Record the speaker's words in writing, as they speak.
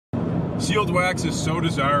Sealed wax is so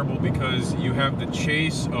desirable because you have the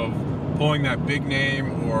chase of pulling that big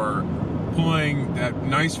name or pulling that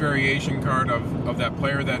nice variation card of that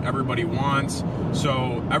player that everybody wants.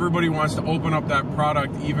 So everybody wants to open up that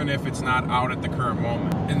product even if it's not out at the current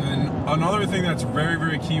moment. And then another thing that's very,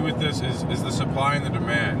 very key with this is the supply and the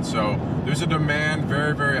demand. So there's a demand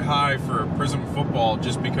very, very high for Prizm football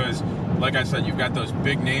just because, like I said, you've got those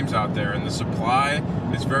big names out there, and the supply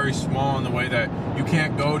is very small in the way that you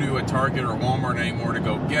can't go to a Target or Walmart anymore to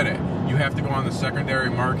go get it. You have to go on the secondary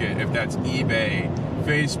market, if that's eBay,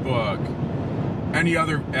 Facebook, any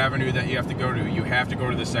other avenue that you have to go to. You have to go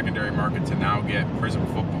to the secondary market to now get Prizm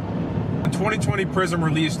football. The 2020 Prizm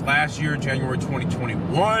released last year, January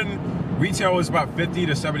 2021. Retail was about $50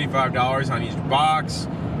 to $75 on each box.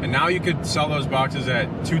 And now you could sell those boxes at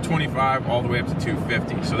 $225 all the way up to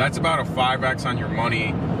 $250. So that's about a 5x on your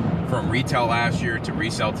money from retail last year to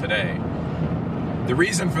resell today. The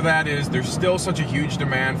reason for that is there's still such a huge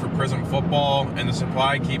demand for Prizm football, and the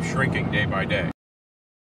supply keeps shrinking day by day.